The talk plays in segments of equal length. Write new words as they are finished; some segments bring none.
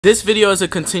This video is a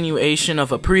continuation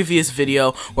of a previous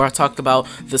video where I talked about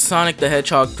the Sonic the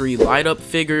Hedgehog 3 light up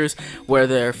figures, where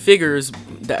they're figures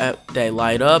that they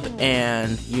light up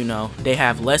and, you know, they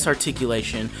have less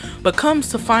articulation, but comes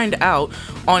to find out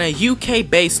on a UK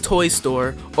based toy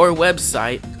store or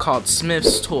website called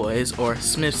SMYTHS or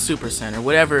Smith's Supercenter,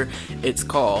 whatever it's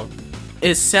called,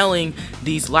 is selling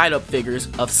these light up figures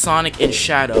of Sonic and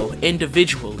Shadow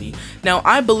individually. Now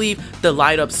I believe the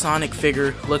light up Sonic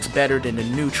figure looks better than the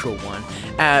neutral one,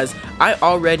 as I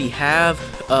already have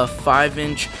a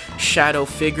 5-inch Shadow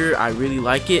figure. I really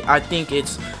like it. I think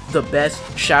it's the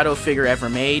best Shadow figure ever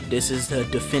made. This is the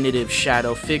definitive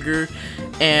Shadow figure,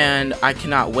 and I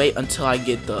cannot wait until I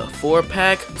get the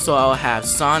 4-pack, so I'll have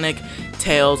Sonic,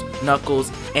 Tails,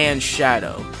 Knuckles, and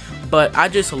Shadow. But I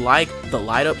just like the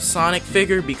light up Sonic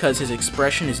figure because his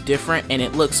expression is different and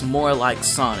it looks more like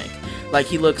Sonic. Like,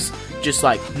 he looks just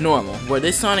like normal. Where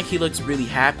this Sonic, he looks really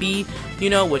happy, you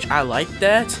know, which I like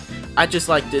that. I just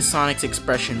like this Sonic's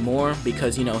expression more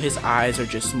because, you know, his eyes are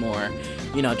just more,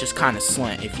 you know, just kind of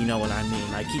slant, if you know what I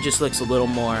mean. Like, he just looks a little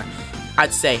more,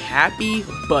 I'd say, happy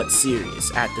but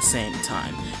serious at the same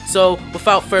time. So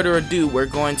without further ado, we're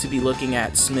going to be looking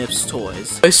at Smith's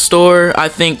Toys. Toy store, I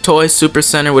think Toys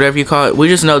Supercenter, whatever you call it. We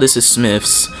just know this is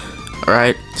Smith's.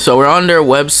 Alright, so we're on their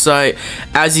website.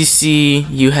 As you see,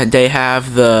 they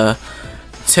have the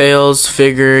Tails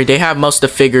figure. They have most of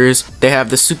the figures. They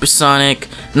have the Supersonic,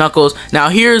 Knuckles. Now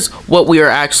here's what we are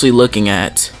actually looking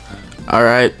at.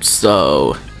 Alright,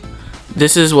 so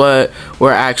this is what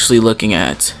we're actually looking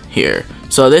at here.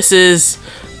 So this is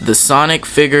the Sonic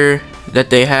figure that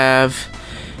they have.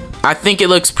 I think it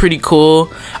looks pretty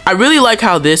cool. I really like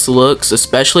how this looks,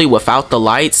 especially without the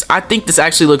lights. I think this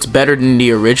actually looks better than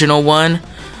the original one,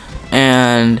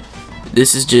 and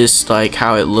this is just like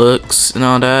how it looks and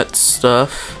all that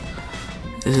stuff.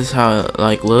 This is how it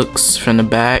like looks from the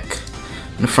back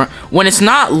and the front. When it's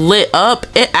not lit up,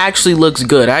 it actually looks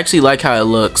good. I actually like how it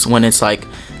looks when it's like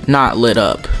not lit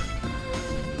up,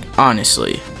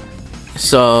 honestly.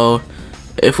 So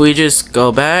if we just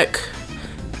go back,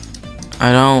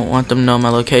 I don't want them to know my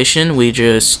location.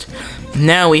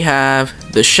 Now we have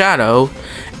the Shadow,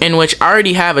 in which I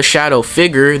already have a Shadow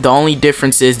figure. The only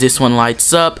difference is this one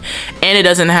lights up and it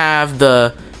doesn't have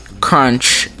the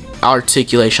crunch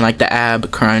articulation, like the ab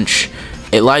crunch.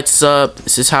 It lights up.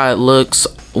 This is how it looks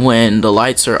when the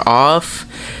lights are off,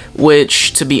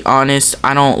 which, to be honest,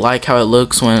 I don't like how it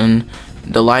looks when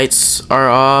the lights are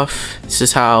off. This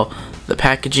is how the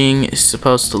packaging is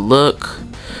supposed to look.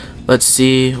 Let's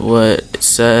see what it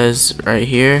says right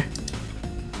here.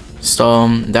 So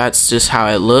that's just how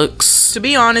it looks. To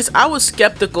be honest, I was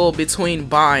skeptical between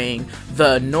buying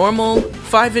the normal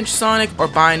 5-inch Sonic or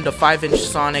buying the 5-inch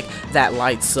Sonic that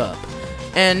lights up.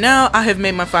 And now I have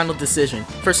made my final decision.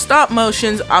 For stop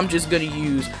motions, I'm just gonna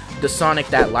use the Sonic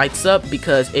that lights up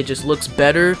because it just looks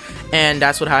better, and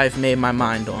that's what I've made my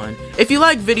mind on. If you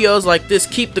like videos like this,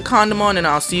 keep the condom on, and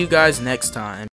I'll see you guys next time.